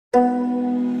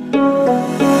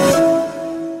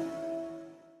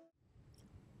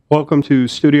Welcome to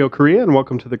Studio Korea and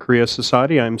welcome to the Korea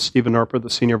Society. I'm Stephen Noerper, the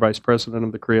Senior Vice President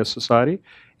of the Korea Society,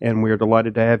 and we are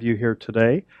delighted to have you here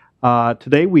today.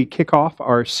 Today we kick off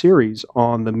our series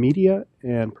on the media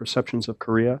and perceptions of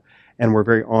Korea, and we're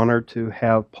very honored to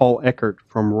have Paul Eckert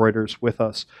from Reuters with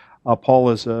us. Paul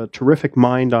is a terrific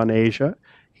mind on Asia.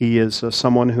 He is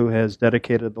someone who has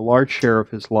dedicated the large share of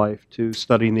his life to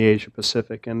studying the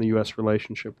Asia-Pacific and the U.S.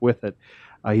 relationship with it.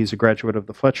 He's a graduate of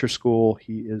the Fletcher School.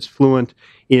 He is fluent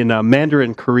in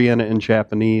Mandarin, Korean, and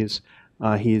Japanese.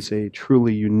 He's a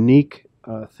truly unique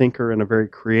thinker and a very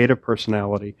creative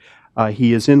personality.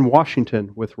 He is in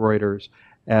Washington with Reuters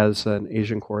as an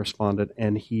Asian correspondent,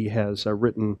 and he has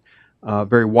written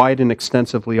very wide and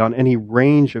extensively on any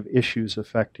range of issues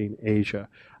affecting Asia.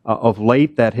 Of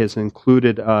late, that has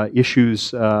included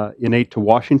issues innate to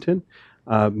Washington,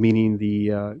 meaning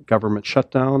the government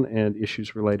shutdown and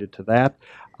issues related to that.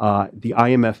 The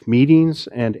IMF meetings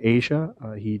and Asia.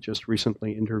 He just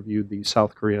recently interviewed the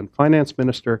South Korean finance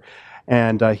minister,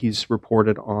 and he's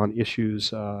reported on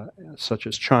issues such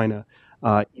as China,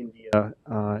 India,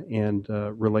 and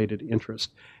related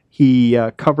interest. He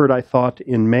covered, I thought,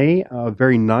 in May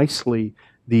very nicely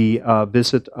the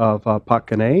visit of Park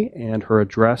Geun-hye and her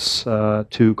address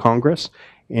to Congress.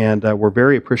 And we're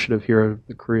very appreciative here at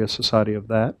the Korea Society of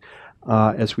that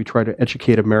as we try to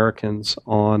educate Americans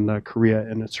on Korea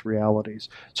and its realities.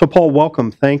 So, Paul,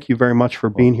 welcome. Thank you very much for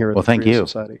being here at the Korea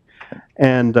Society.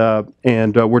 And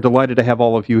we're delighted to have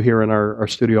all of you here in our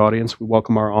studio audience. We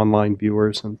welcome our online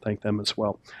viewers and thank them as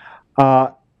well.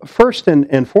 First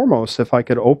and foremost, if I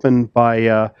could open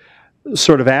by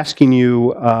sort of asking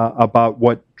you about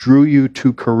what drew you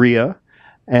to Korea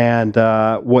and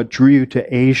what drew you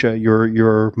to Asia,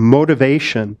 your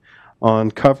motivation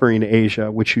on covering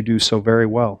Asia, which you do so very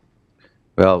well.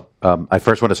 Well, I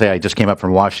first want to say I just came up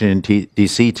from Washington,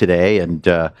 D.C. today, and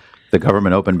the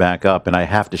government opened back up, and I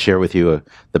have to share with you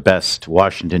the best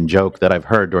Washington joke that I've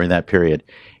heard during that period,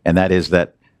 and that is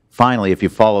that finally, if you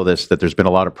follow this, that there's been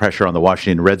a lot of pressure on the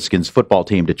Washington Redskins football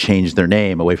team to change their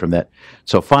name away from that.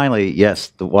 So finally, yes,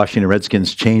 the Washington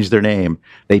Redskins changed their name.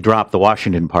 They dropped the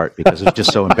Washington part because it's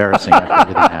just so embarrassing after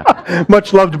everything happened.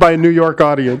 Much loved by a New York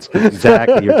audience.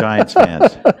 Exactly, you're Giants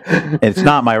fans. It's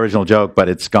not my original joke, but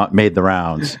it's made the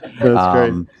rounds. That's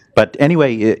great. But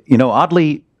anyway,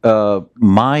 oddly,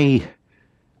 I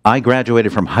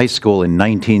graduated from high school in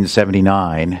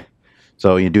 1979,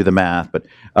 so you do the math, but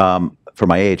for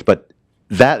my age, but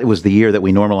that was the year that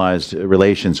we normalized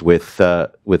relations with the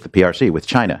PRC, with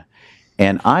China.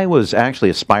 And I was actually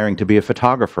aspiring to be a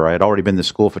photographer. I had already been the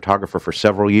school photographer for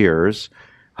several years,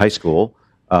 high school,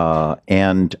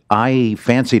 and I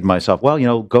fancied myself,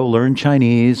 well, go learn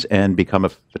Chinese and become a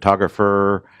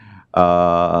photographer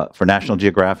for National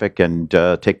Geographic and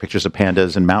take pictures of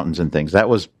pandas and mountains and things. That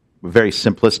was a very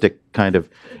simplistic kind of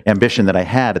ambition that I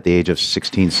had at the age of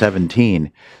 16,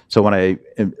 17. So when I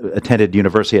attended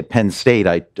university at Penn State,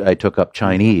 I took up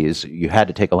Chinese. You had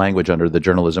to take a language under the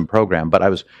journalism program, but I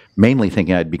was mainly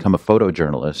thinking I'd become a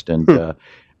photojournalist. And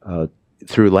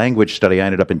through language study, I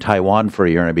ended up in Taiwan for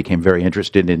a year, and I became very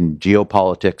interested in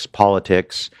geopolitics,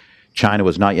 politics. China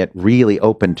was not yet really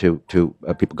open to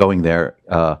people going there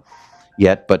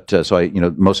yet, but so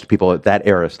most people at that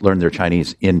era learned their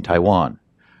Chinese in Taiwan.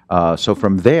 So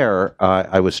from there,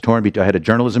 I was torn between. I had a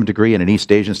journalism degree and an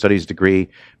East Asian studies degree,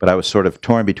 but I was sort of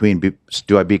torn between: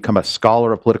 do I become a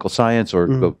scholar of political science or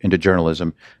go into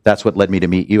journalism? That's what led me to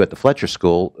meet you at the Fletcher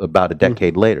School about a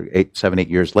decade later, 8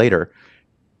 years later.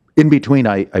 In between,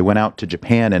 I went out to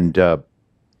Japan and,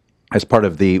 as part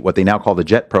of what they now call the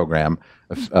JET program,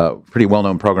 a pretty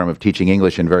well-known program of teaching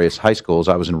English in various high schools.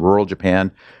 I was in rural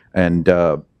Japan, and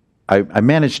I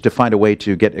managed to find a way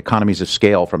to get economies of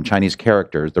scale from Chinese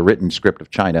characters, the written script of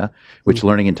China, which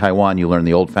learning in Taiwan, you learn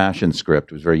the old-fashioned script.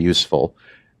 It was very useful.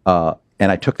 And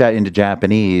I took that into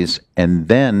Japanese, and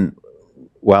then,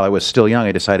 while I was still young,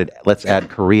 I decided, let's add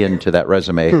Korean to that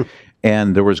resume.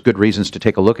 And there was good reasons to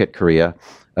take a look at Korea.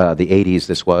 The 80s,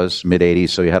 this was, mid-80s,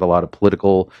 so you had a lot of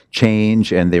political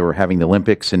change, and they were having the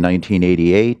Olympics in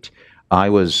 1988. I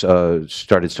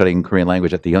started studying Korean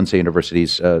language at the Yonsei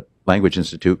University's Language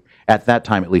Institute. At that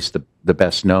time, at least the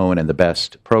best known and the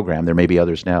best program. There may be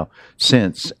others now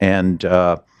since. And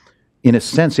in a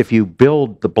sense, if you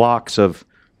build the blocks of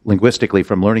linguistically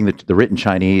from learning the written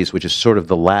Chinese, which is sort of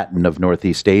the Latin of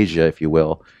Northeast Asia, if you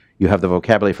will, you have the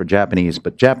vocabulary for Japanese.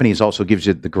 But Japanese also gives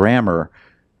you the grammar,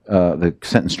 the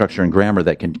sentence structure and grammar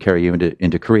that can carry you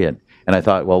into Korean. And I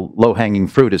thought, well, low-hanging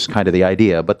fruit is kind of the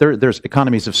idea, but there's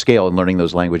economies of scale in learning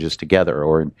those languages together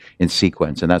or in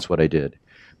sequence, and that's what I did.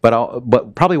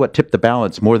 But probably what tipped the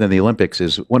balance more than the Olympics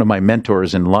is one of my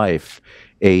mentors in life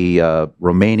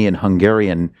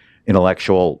Romanian-Hungarian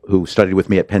intellectual who studied with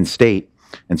me at Penn State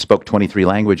and spoke 23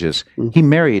 languages. He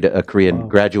married a Korean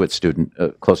graduate student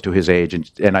close to his age,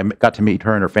 and I got to meet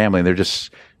her and her family, and they're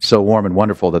just so warm and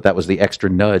wonderful that was the extra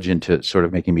nudge into sort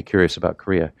of making me curious about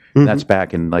Korea. And that's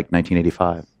back in like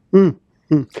 1985.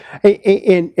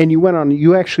 And you went on,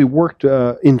 you actually worked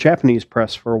in Japanese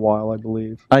press for a while, I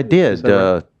believe. I did.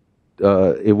 Right?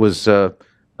 It was,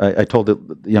 I told the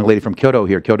young lady from Kyoto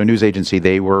here, Kyoto News Agency,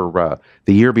 they were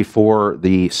the year before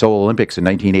the Seoul Olympics in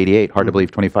 1988, hard to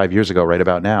believe 25 years ago, right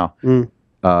about now.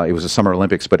 It was the Summer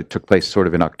Olympics, but it took place sort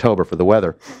of in October for the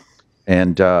weather.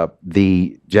 And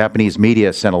the Japanese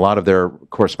media sent a lot of their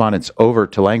correspondents over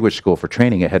to language school for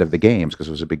training ahead of the games because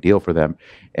it was a big deal for them.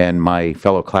 And my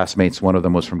fellow classmates, one of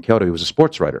them was from Kyoto. He was a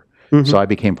sports writer. So I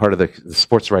became part of the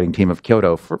sports writing team of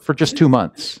Kyoto for just 2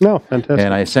 months. No, fantastic.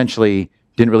 And I essentially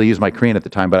didn't really use my Korean at the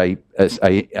time, but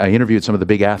I interviewed some of the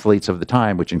big athletes of the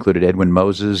time, which included Edwin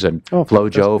Moses and Flo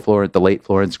Jo, the late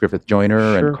Florence Griffith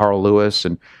Joyner, and Carl Lewis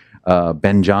and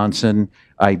Ben Johnson.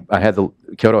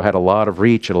 Kyoto had a lot of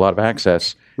reach and a lot of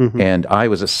access, and I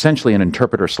was essentially an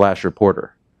interpreter /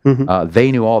 reporter.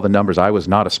 They knew all the numbers. I was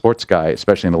not a sports guy,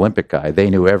 especially an Olympic guy. They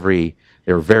knew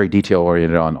they were very detail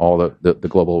oriented on all the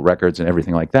global records and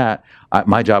everything like that.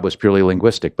 My job was purely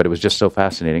linguistic, but it was just so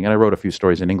fascinating. And I wrote a few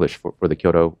stories in English for the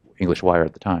Kyoto English Wire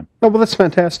at the time. Oh, well, that's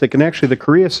fantastic. And actually, the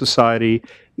Korea Society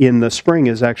in the spring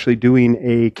is actually doing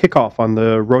a kickoff on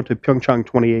the road to Pyeongchang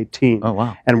 2018. Oh,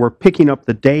 wow. And we're picking up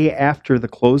the day after the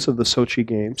close of the Sochi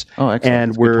Games. Oh, excellent.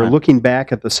 And we're looking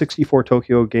back at the 64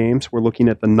 Tokyo Games. We're looking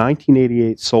at the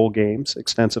 1988 Seoul Games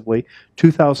extensively,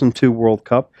 2002 World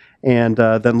Cup, and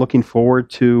then looking forward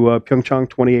to Pyeongchang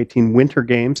 2018 Winter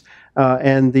Games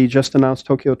and the just announced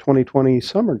Tokyo 2020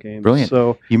 Summer Games. Brilliant.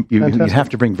 So you have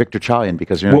to bring Victor Cha in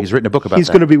because he's written a book about he's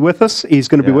that. He's going to be with us. He's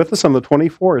going to be with us on the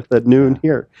 24th at noon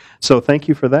here. So thank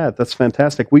you for that. That's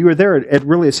fantastic. We were there at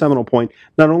really a seminal point,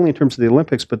 not only in terms of the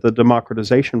Olympics, but the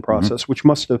democratization process, which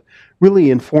must have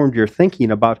really informed your thinking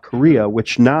about Korea,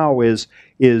 which now is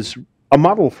a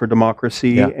model for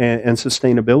democracy and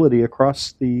sustainability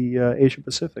across the Asia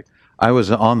Pacific. I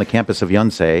was on the campus of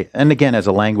Yonsei, and again, as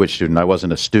a language student, I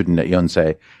wasn't a student at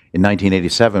Yonsei, in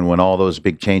 1987 when all those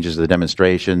big changes, the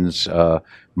demonstrations,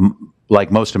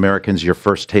 like most Americans, your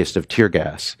first taste of tear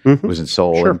gas was in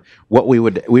Seoul. Sure. And what we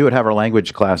would have our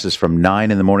language classes from 9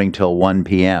 in the morning till 1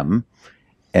 p.m.,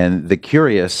 and the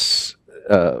curious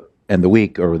and the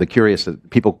weak, or the curious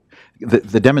people,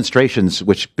 the demonstrations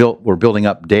which were building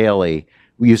up daily,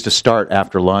 we used to start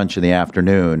after lunch in the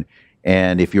afternoon.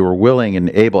 And if you were willing and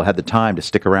able, had the time to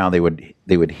stick around, they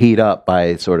would heat up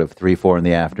by sort of 3, 4 in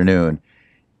the afternoon,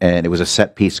 and it was a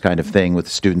set piece kind of thing with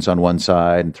students on one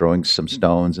side and throwing some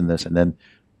stones and this, and then,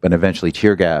 but eventually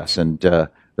tear gas and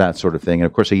that sort of thing. And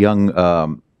of course, a young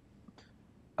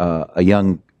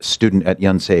student at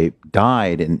Yonsei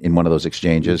died in one of those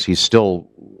exchanges. He's still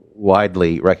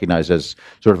widely recognized as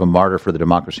sort of a martyr for the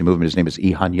democracy movement. His name is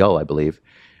Lee Han-yeol, I believe.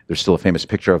 There's still a famous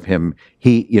picture of him.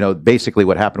 He, basically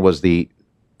what happened was the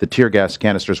tear gas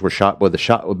canisters were shot with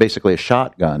basically a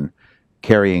shotgun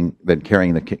carrying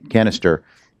the canister,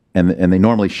 and they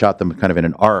normally shot them kind of in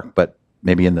an arc, but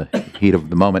maybe in the heat of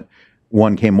the moment,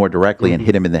 one came more directly and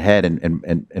hit him in the head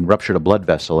and ruptured a blood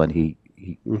vessel, and he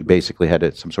basically had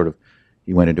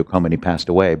he went into a coma and he passed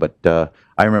away. But I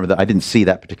remember that I didn't see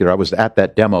that particular. I was at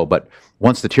that demo, but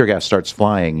once the tear gas starts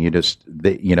flying, you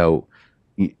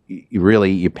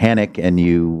panic and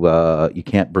you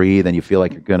can't breathe and you feel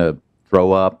like you're going to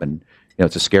throw up, and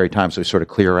it's a scary time, so we sort of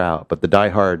clear out. But the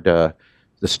diehard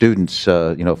the students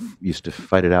used to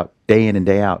fight it out day in and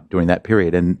day out during that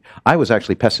period, and I was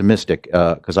actually pessimistic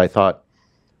because I thought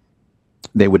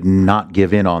they would not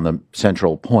give in on the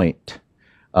central point,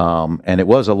 and it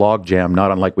was a logjam,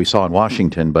 not unlike we saw in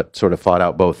Washington, but sort of fought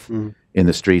out both in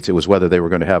the streets. It was whether they were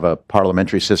going to have a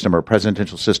parliamentary system or a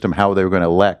presidential system, how they were going to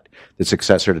elect the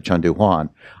successor to Chun Doo-hwan.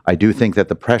 I do think that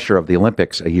the pressure of the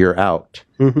Olympics a year out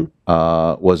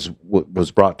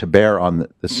was brought to bear on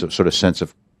this sort of sense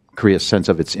of Korea's sense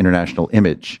of its international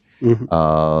image, and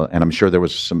I'm sure there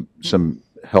was some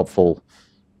helpful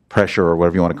pressure, or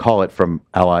whatever you want to call it, from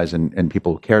allies and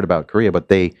people who cared about Korea, but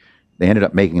they ended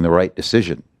up making the right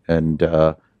decision, and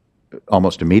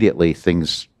almost immediately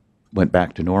things went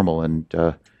back to normal, and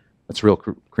that's real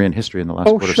Korean history in the last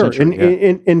quarter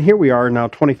century. And here we are now,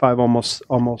 25,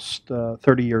 almost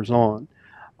 30 years on,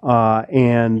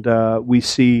 and we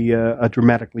see a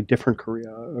dramatically different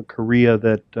Korea, a Korea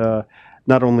that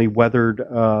not only weathered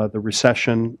the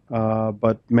recession,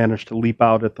 but managed to leap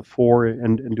out at the fore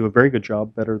and do a very good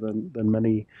job, better than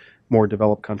many more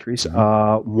developed countries.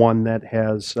 One that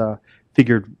has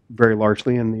figured very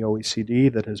largely in the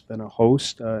OECD, that has been a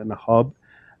host and a hub,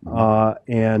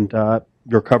 and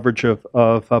your coverage of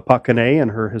Park Geun-hye and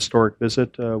her historic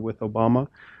visit with Obama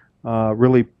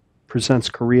really presents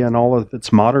Korea in all of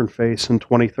its modern face in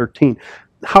 2013.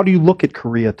 How do you look at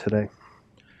Korea today?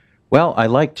 Well, I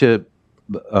like to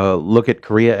look at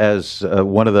Korea as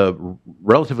one of the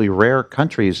relatively rare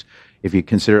countries, if you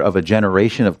consider of a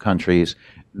generation of countries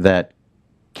that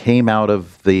came out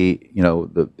of the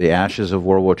ashes of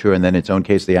World War II, and then in its own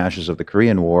case, the ashes of the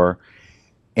Korean War,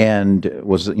 and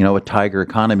was a tiger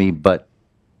economy, but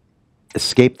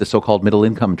escaped the so-called middle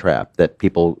income trap that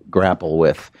people grapple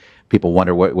with. People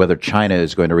wonder whether China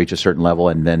is going to reach a certain level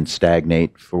and then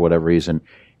stagnate for whatever reason.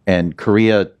 And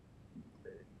Korea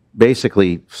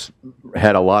basically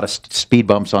had a lot of speed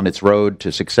bumps on its road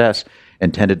to success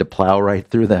and tended to plow right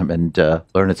through them and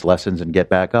learn its lessons and get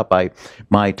back up.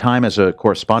 My time as a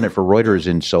correspondent for Reuters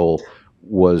in Seoul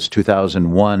was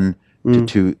 2001 to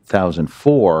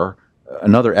 2004,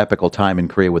 another epical time in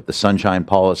Korea with the Sunshine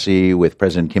Policy, with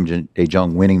President Kim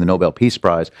Dae-jung winning the Nobel Peace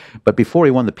Prize. But before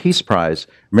he won the Peace Prize,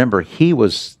 remember, he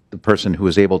was the person who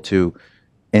was able to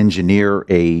engineer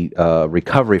a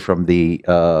recovery from the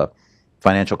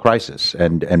financial crisis,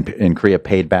 and Korea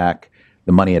paid back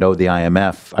the money it owed the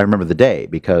IMF. I remember the day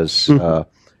because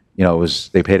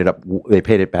they paid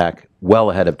it back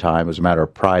well ahead of time. It was a matter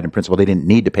of pride and principle. They didn't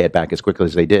need to pay it back as quickly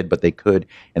as they did, but they could,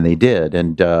 and they did.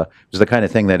 And it was the kind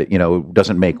of thing that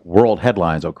doesn't make world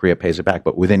headlines. Oh, Korea pays it back,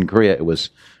 but within Korea, it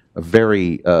was a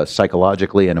very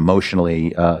psychologically and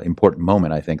emotionally important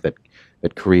moment. I think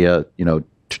that Korea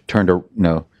turned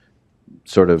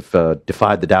sort of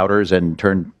defied the doubters and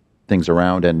turned things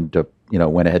around and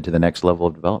went ahead to the next level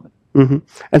of development. Mm-hmm.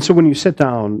 And so when you sit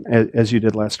down, as you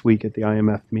did last week at the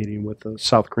IMF meeting with the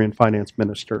South Korean finance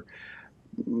minister,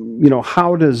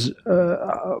 how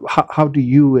do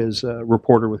you, as a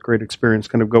reporter with great experience,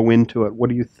 kind of go into it? What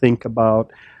do you think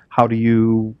about? How do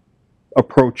you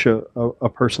approach a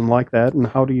person like that, and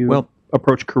how do you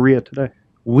approach Korea today?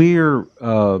 We're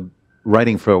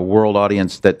writing for a world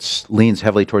audience that leans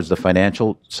heavily towards the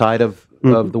financial side of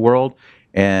the world,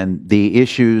 and the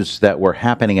issues that were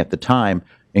happening at the time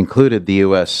included the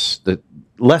U.S.,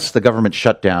 less the government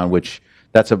shutdown, which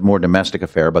that's a more domestic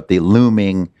affair, but the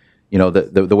looming,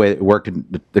 the way it worked,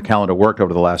 the calendar worked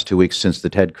over the last 2 weeks since the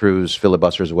Ted Cruz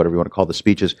filibusters, or whatever you want to call the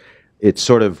speeches. It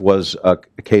sort of was a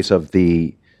case of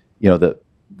the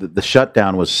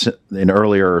shutdown was an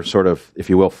earlier sort of, if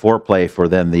you will, foreplay for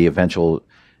then the eventual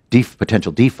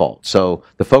potential default. So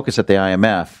the focus at the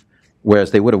IMF,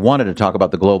 whereas they would have wanted to talk about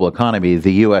the global economy,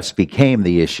 the U.S. became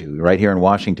the issue right here in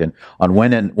Washington on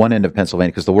one end of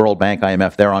Pennsylvania, because the World Bank,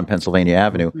 IMF, they're on Pennsylvania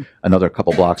Avenue, another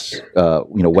couple blocks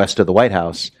west of the White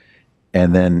House.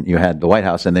 And then you had the White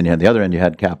House, and then you had the other end, you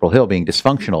had Capitol Hill being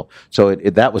dysfunctional. So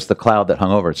that was the cloud that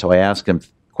hung over it. So I asked him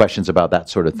questions about that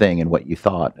sort of thing and what he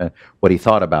thought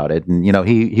about it. And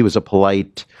he was a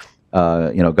polite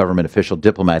government official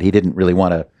diplomat. He didn't really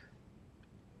want to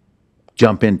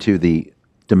jump into the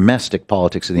domestic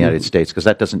politics of the United States, because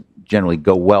that doesn't generally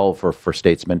go well for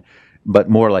statesmen, but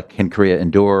more like, can Korea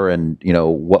endure, and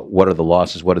what are the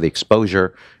losses, what are the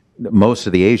exposure? Most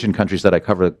of the Asian countries that I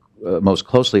cover most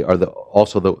closely are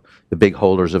also the big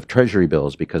holders of treasury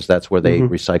bills, because that's where they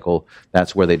recycle,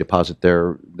 that's where they deposit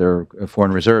their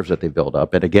foreign reserves that they build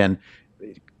up. And again,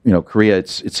 Korea, it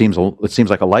seems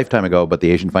like a lifetime ago, but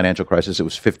the Asian financial crisis, it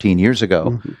was 15 years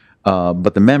ago.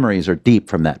 But the memories are deep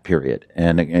from that period,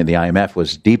 and the IMF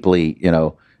was deeply,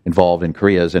 involved in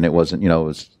Korea's, and it wasn't, it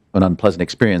was an unpleasant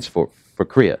experience for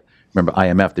Korea. Remember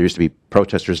IMF? There used to be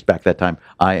protesters back that time.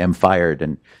 I am fired,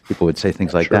 and people would say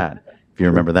things like that. If you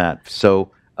remember that.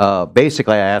 So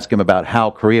basically, I asked him about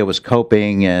how Korea was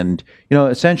coping, and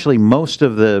essentially most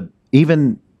of the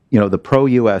the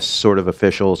pro-U.S. sort of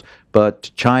officials, but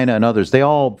China and others, they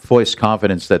all voiced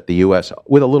confidence that the U.S.,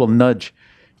 with a little nudge,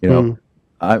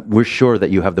 we're sure that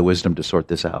you have the wisdom to sort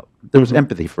this out. There was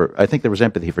empathy I think there was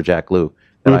empathy for Jack Lew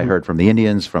that I heard from the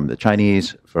Indians, from the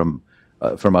Chinese, from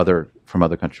other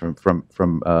countries,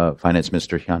 from Finance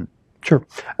Minister Hyun. Sure.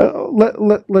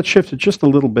 Let's shift it just a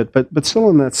little bit, but still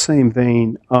in that same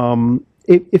vein,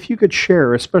 if you could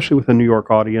share, especially with a New York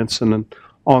audience and an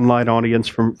online audience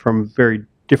from very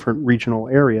different regional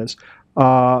areas,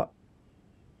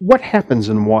 what happens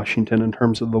in Washington in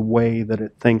terms of the way that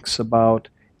it thinks about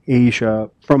Asia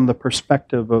from the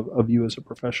perspective of you as a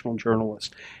professional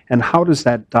journalist? And how does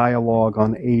that dialogue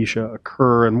on Asia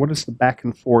occur, and what is the back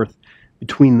and forth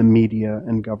between the media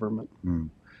and government?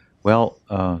 Well,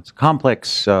 it's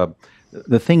complex. The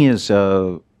thing is,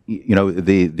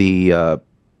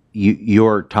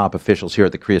 your top officials here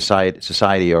at the Korea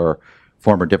Society are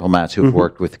former diplomats who've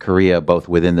worked with Korea, both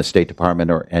within the State Department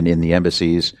and in the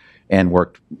embassies, and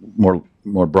worked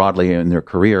more broadly in their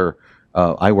career.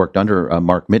 I worked under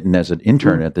Mark Mitten as an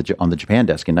intern on the Japan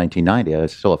desk in 1990. I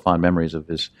still have fond memories of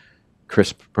his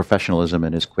crisp professionalism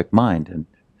and his quick mind. And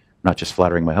not just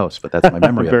flattering my host, but that's my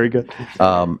memory. Very good.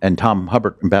 And Tom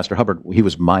Hubbard, Ambassador Hubbard, he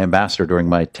was my ambassador during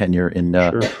my tenure in.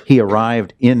 Sure. He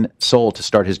arrived in Seoul to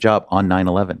start his job on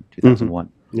 9/11, 2001.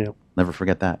 Yeah. Never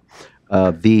forget that.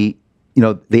 The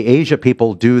Asia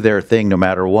people do their thing no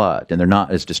matter what, and they're not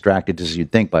as distracted as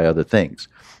you'd think by other things.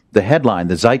 The headline,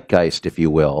 the zeitgeist, if you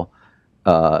will,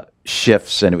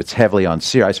 shifts, and it's heavily on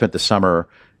Syria. I spent the summer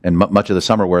and much of the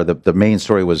summer where the main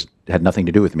story had nothing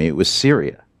to do with me. It was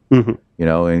Syria. You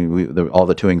know, and all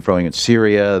the toing froing in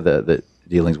Syria, the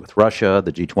dealings with Russia,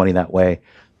 the G20 that way.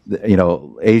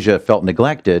 Asia felt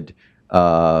neglected.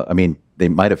 I mean, they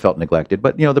might have felt neglected,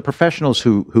 but the professionals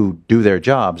who do their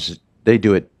jobs, they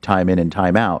do it time in and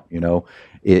time out.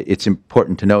 It's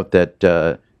important to note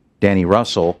that Danny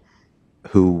Russell,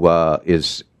 who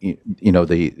is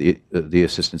the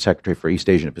Assistant Secretary for East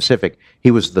Asia and Pacific,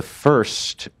 he was the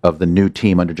first of the new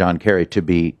team under John Kerry to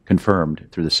be confirmed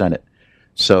through the Senate.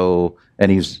 So, and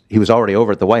he was already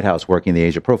over at the White House working the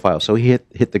Asia profile, so he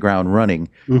hit the ground running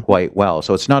quite well.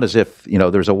 So it's not as if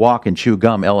there's a walk and chew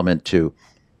gum element to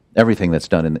everything that's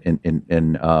done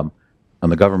on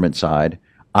the government side.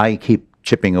 I keep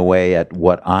chipping away at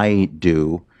what I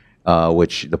do,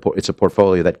 which it's a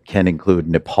portfolio that can include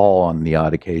Nepal on the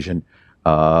odd occasion.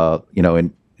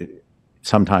 And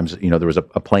sometimes there was a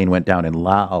plane went down in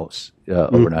Laos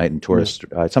overnight, and tourists.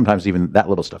 Sometimes even that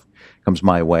little stuff comes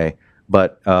my way.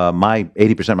 But my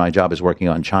 80% of my job is working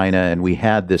on China, and we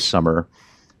had this summer,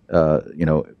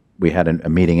 we had a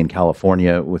meeting in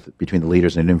California between the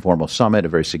leaders in an informal summit, a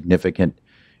very significant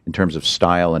in terms of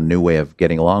style and new way of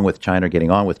getting on with China.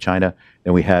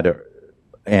 And we had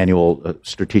annual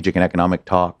strategic and economic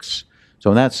talks.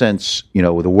 So in that sense,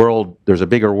 with the world, there's a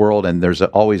bigger world, and there's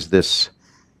always this.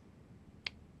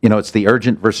 It's the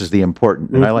urgent versus the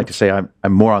important, and I like to say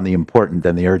I'm more on the important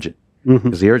than the urgent,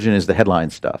 because the urgent is the headline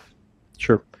stuff.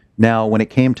 Sure. Now, when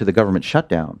it came to the government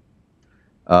shutdown,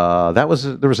 there was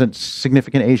a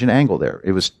significant Asian angle there.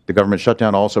 It was the government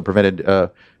shutdown also prevented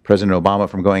President Obama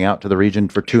from going out to the region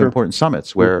for two important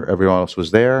summits where everyone else was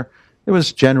there. There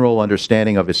was general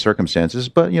understanding of his circumstances,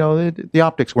 but the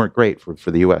optics weren't great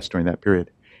for the U.S. during that period.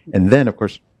 And then, of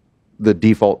course, the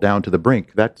default down to the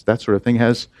brink. That sort of thing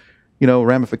has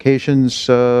ramifications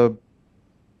going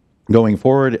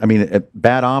forward. I mean,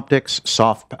 bad optics,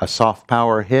 a soft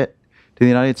power hit to the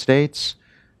United States,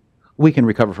 we can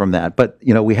recover from that. But,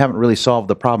 we haven't really solved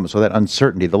the problem. So that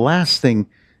uncertainty, the last thing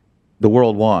the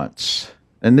world wants,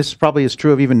 and this probably is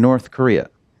true of even North Korea,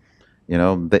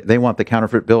 they want the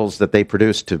counterfeit bills that they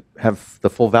produce to have the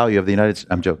full value of the United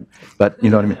States. I'm joking, but you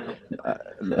know what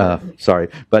I mean? Sorry.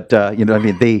 But, what I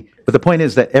mean? But the point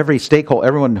is that every stakeholder,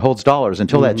 everyone holds dollars.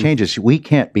 Until that changes, we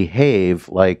can't behave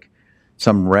like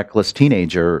some reckless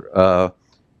teenager,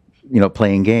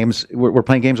 playing games. We're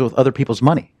playing games with other people's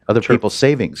money, other people's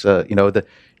savings.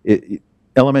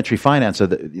 Elementary finance,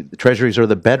 the treasuries are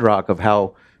the bedrock of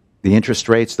how the interest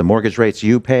rates, the mortgage rates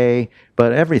you pay,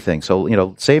 but everything.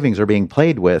 So, savings are being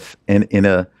played with in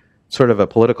a sort of a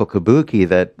political kabuki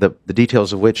that the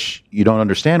details of which you don't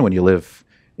understand when you live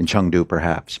in Chengdu,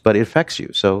 perhaps, but it affects you.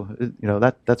 So,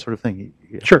 that sort of thing.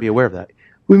 You have to be aware of that.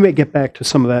 We may get back to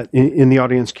some of that in the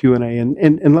audience Q&A,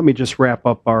 and let me just wrap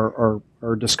up our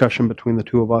discussion between the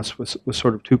two of us with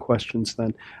sort of two questions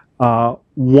then.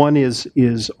 One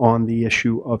is on the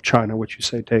issue of China, which you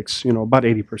say takes about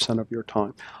 80% of your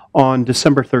time. On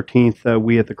December 13th,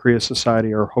 we at the Korea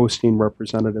Society are hosting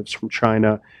representatives from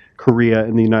China, Korea,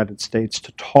 and the United States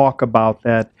to talk about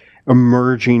that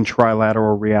emerging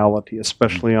trilateral reality,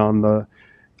 especially on the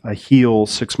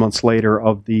heels 6 months later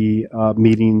of the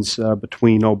meetings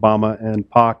between Obama and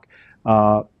Pak,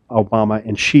 Obama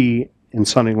and Xi in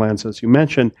Sunnylands, as you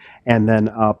mentioned, and then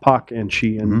Pak and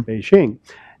Xi in Beijing.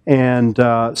 And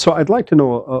so I'd like to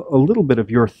know a little bit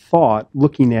of your thought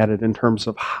looking at it in terms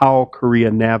of how Korea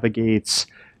navigates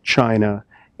China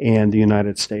and the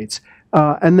United States.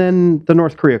 And then the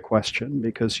North Korea question,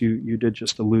 because you did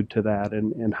just allude to that,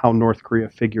 and how North Korea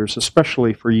figures,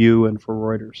 especially for you and for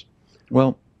Reuters.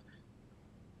 Well,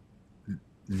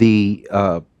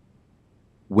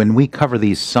 when we cover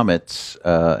these summits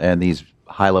and these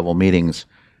high-level meetings,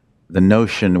 the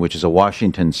notion, which is a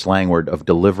Washington slang word, of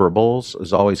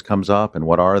deliverables always comes up, and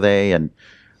what are they? And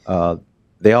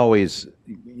they always,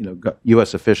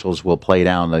 U.S. officials will play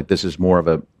down like this is more of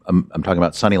I'm talking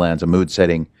about Sunnylands, a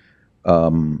mood-setting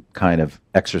kind of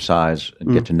exercise,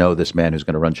 and get to know this man who's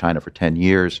going to run China for 10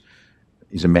 years.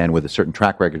 he's a man with a certain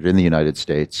track record in the United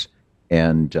States,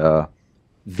 and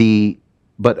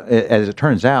but as it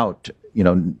turns out,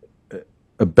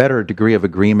 a better degree of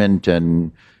agreement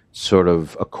and sort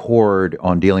of accord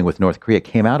on dealing with North Korea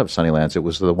came out of Sunnylands. It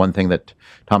was the one thing that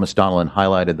Thomas Donnellan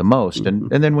highlighted the most. And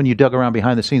then when you dug around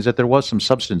behind the scenes, that there was some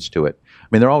substance to it. I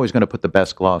mean, they're always going to put the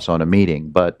best gloss on a meeting,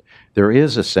 but there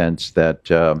is a sense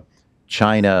that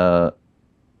China,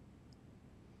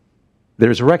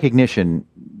 there's a recognition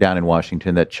down in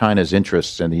Washington that China's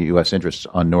interests and the U.S. interests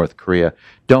on North Korea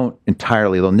they're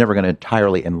never going to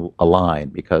entirely align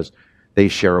because they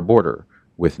share a border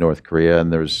with North Korea,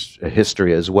 and there's a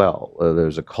history as well.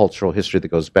 There's a cultural history that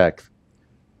goes back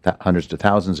hundreds to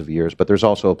thousands of years, but there's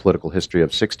also a political history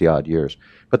of 60-odd years.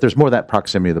 But there's more of that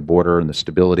proximity of the border and the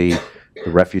stability,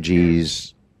 the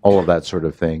refugees, all of that sort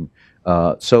of thing.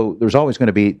 So there's always going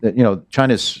to be,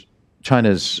 China's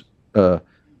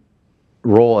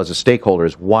role as a stakeholder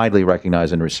is widely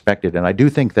recognized and respected, and I do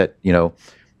think that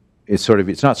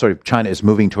it's not sort of China is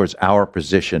moving towards our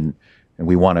position. And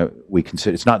we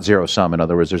consider it's not zero sum. In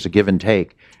other words, there's a give and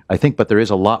take. I think, but there is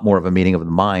a lot more of a meeting of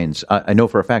the minds. I know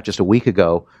for a fact, just a week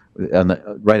ago,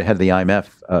 right ahead of the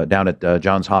IMF, down at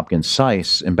Johns Hopkins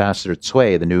SAIS, Ambassador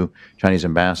Cui, the new Chinese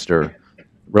ambassador,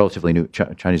 relatively new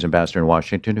Chinese ambassador in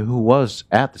Washington, who was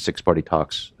at the six-party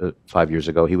talks 5 years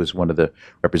ago. He was one of the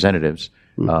representatives,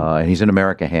 and he's an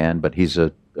America hand, but he's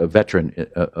a veteran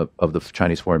of the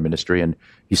Chinese Foreign Ministry, and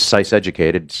he's SAIS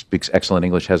educated, speaks excellent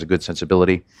English, has a good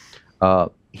sensibility.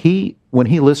 When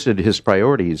he listed his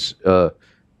priorities,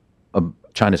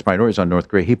 China's priorities on North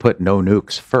Korea, he put no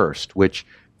nukes first, which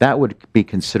that would be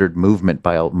considered movement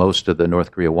by most of the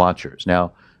North Korea watchers.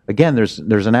 Now, again, there's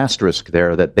an asterisk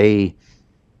there that they,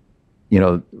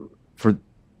 for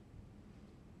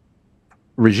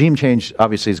regime change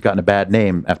obviously has gotten a bad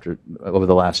name over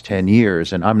the last 10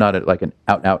 years, and I'm not an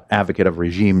out-and-out advocate of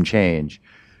regime change,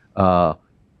 and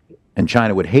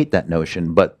China would hate that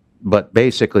notion, but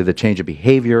basically the change of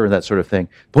behavior and that sort of thing.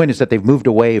 The point is that they've moved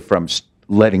away from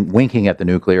winking at the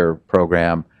nuclear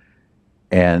program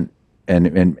and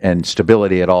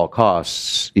stability at all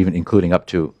costs, even including up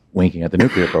to winking at the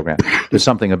nuclear program, to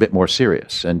something a bit more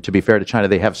serious. And to be fair to China,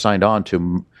 they have signed on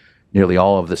to nearly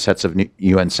all of the sets of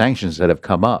UN sanctions that have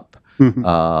come up.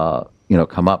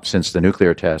 Come up since the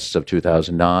nuclear tests of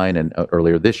 2009 and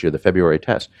earlier this year, the February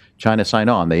test. China signed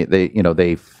on.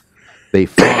 They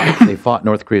fought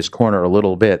North Korea's corner a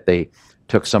little bit. They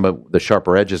took some of the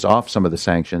sharper edges off some of the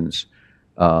sanctions,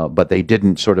 but they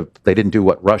didn't do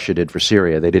what Russia did for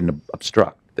Syria. They didn't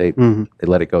obstruct. They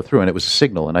let it go through, and it was a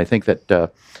signal. And I think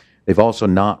that they've also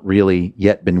not really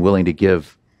yet been willing to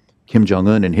give Kim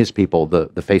Jong-un and his people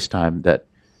the face time that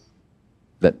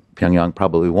Pyongyang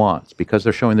probably wants, because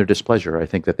they're showing their displeasure. I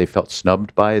think that they felt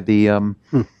snubbed by their own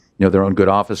good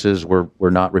offices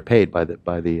were not repaid by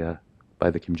the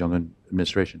Kim Jong-un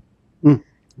administration.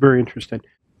 Very interesting.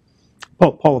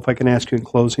 Paul, if I can ask you in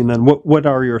closing then, what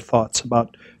are your thoughts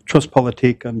about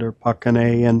Trustpolitik under Park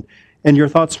Geun-hye, and your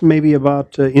thoughts maybe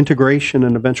about integration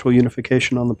and eventual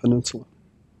unification on the peninsula?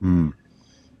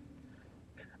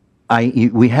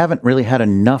 We haven't really had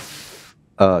enough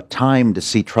time to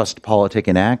see Trustpolitik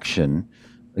in action.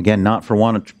 Again, not for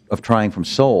want of trying from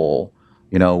Seoul.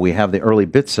 We have the early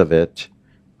bits of it,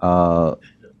 but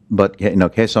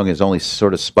Kaesong is only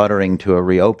sort of sputtering to a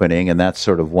reopening, and that's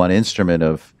sort of one instrument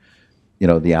of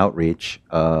the outreach.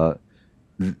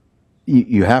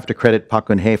 You have to credit Park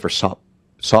Geun-hye for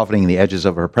softening the edges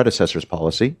of her predecessor's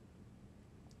policy,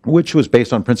 which was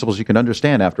based on principles you can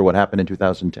understand after what happened in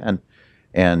 2010,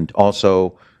 and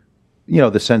also,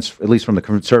 the sense, at least from the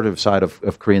conservative side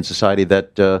of Korean society,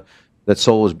 that that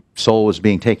Seoul was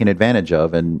being taken advantage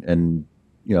of and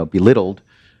belittled.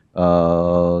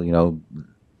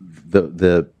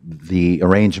 The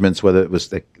arrangements, whether it was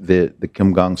the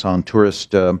Kim Gangsan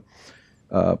tourist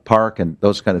park and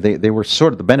those kind of, they were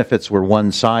sort of, the benefits were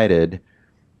one-sided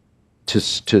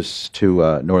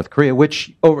to North Korea,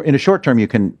 which in a short term you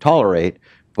can tolerate,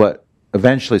 but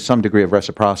eventually some degree of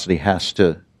reciprocity has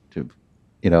to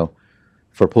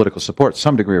for political support,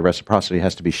 some degree of reciprocity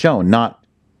has to be shown, not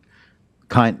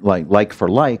like for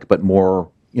like, but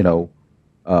more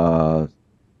that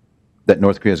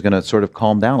North Korea is going to sort of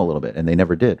calm down a little bit, and they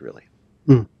never did, really.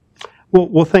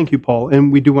 Well, thank you, Paul.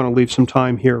 And we do want to leave some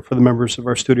time here for the members of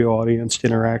our studio audience to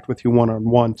interact with you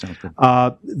one-on-one.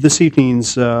 This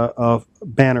evening's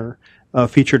banner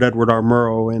featured Edward R.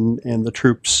 Murrow and the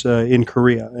troops in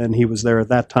Korea, and he was there at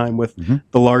that time with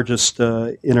the largest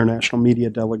international media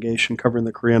delegation covering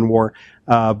the Korean War.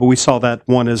 But we saw that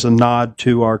one as a nod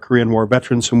to our Korean War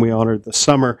veterans whom we honored this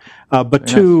summer, but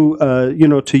to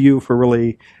you for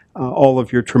really all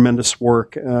of your tremendous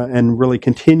work and really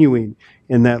continuing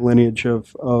in that lineage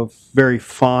of very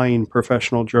fine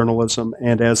professional journalism.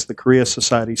 And as the Korea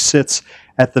Society sits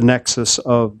at the nexus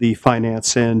of the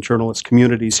finance and journalist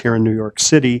communities here in New York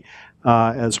City,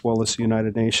 as well as the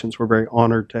United Nations, we're very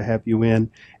honored to have you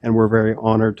in, and we're very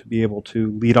honored to be able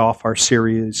to lead off our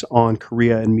series on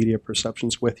Korea and media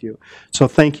perceptions with you. So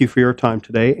thank you for your time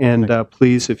today, and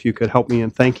please, if you could help me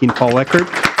in thanking Paul Eckert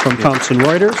from Thomson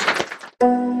Reuters